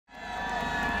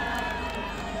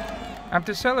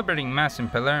After celebrating Mass in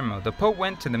Palermo, the Pope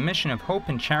went to the Mission of Hope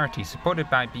and Charity supported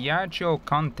by Biagio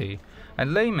Conti, a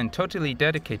layman totally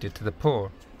dedicated to the poor.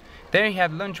 There he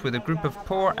had lunch with a group of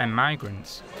poor and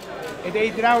migrants. Ed è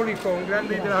idraulico, un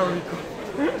grande idraulico.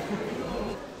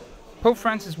 Pope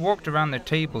Francis walked around their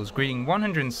tables greeting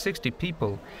 160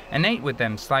 people and ate with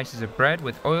them slices of bread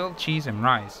with oil, cheese and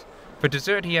rice. For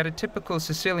dessert he had a typical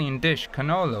Sicilian dish,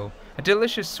 cannolo, a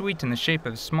delicious sweet in the shape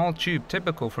of a small tube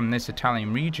typical from this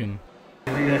Italian region.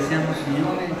 Ringraziamo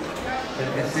Signore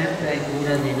perché sempre hai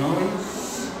cura di noi,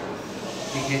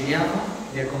 ti chiediamo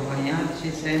di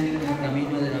accompagnarci sempre nel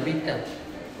cammino della vita,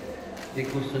 di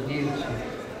custodirci,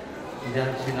 di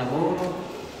darci lavoro,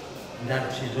 di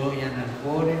darci gioia nel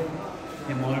cuore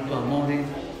e molto amore.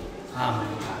 Amen.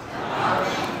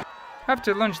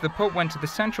 After lunch, the Pope went to the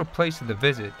central place of the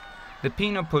visit, the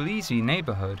Pino Puglisi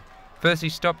neighborhood. First he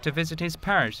stopped to visit his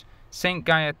parish, St.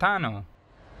 Gaetano.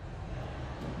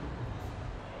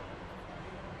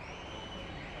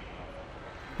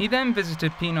 He then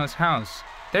visited Pino's house.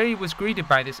 There he was greeted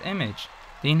by this image.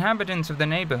 The inhabitants of the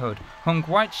neighborhood hung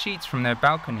white sheets from their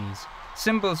balconies,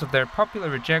 symbols of their popular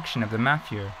rejection of the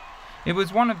Mafia. It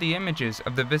was one of the images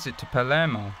of the visit to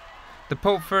Palermo. The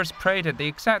Pope first prayed at the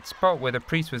exact spot where the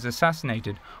priest was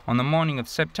assassinated on the morning of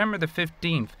September the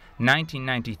 15th,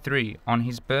 1993, on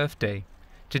his birthday.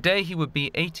 Today he would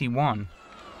be 81.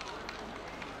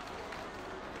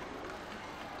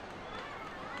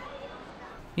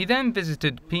 He then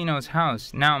visited Pino's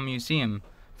house, now a museum.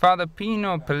 Father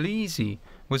Pino Puglisi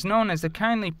was known as the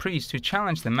kindly priest who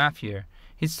challenged the Mafia.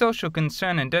 His social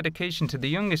concern and dedication to the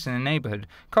youngest in the neighborhood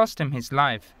cost him his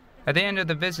life. At the end of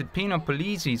the visit, Pino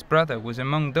Puglisi's brother was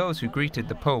among those who greeted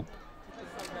the Pope.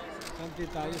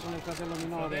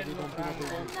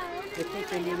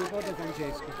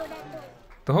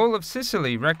 The whole of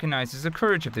Sicily recognizes the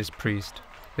courage of this priest.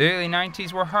 The early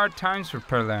 90s were hard times for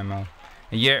Palermo.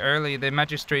 A year earlier, the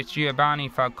magistrates Giovanni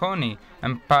Falcone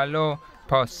and Paolo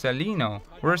Borsellino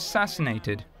were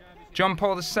assassinated. John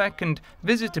Paul II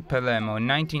visited Palermo in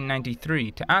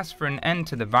 1993 to ask for an end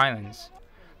to the violence.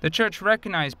 The church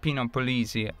recognized Pino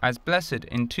Puglisi as blessed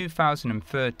in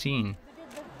 2013.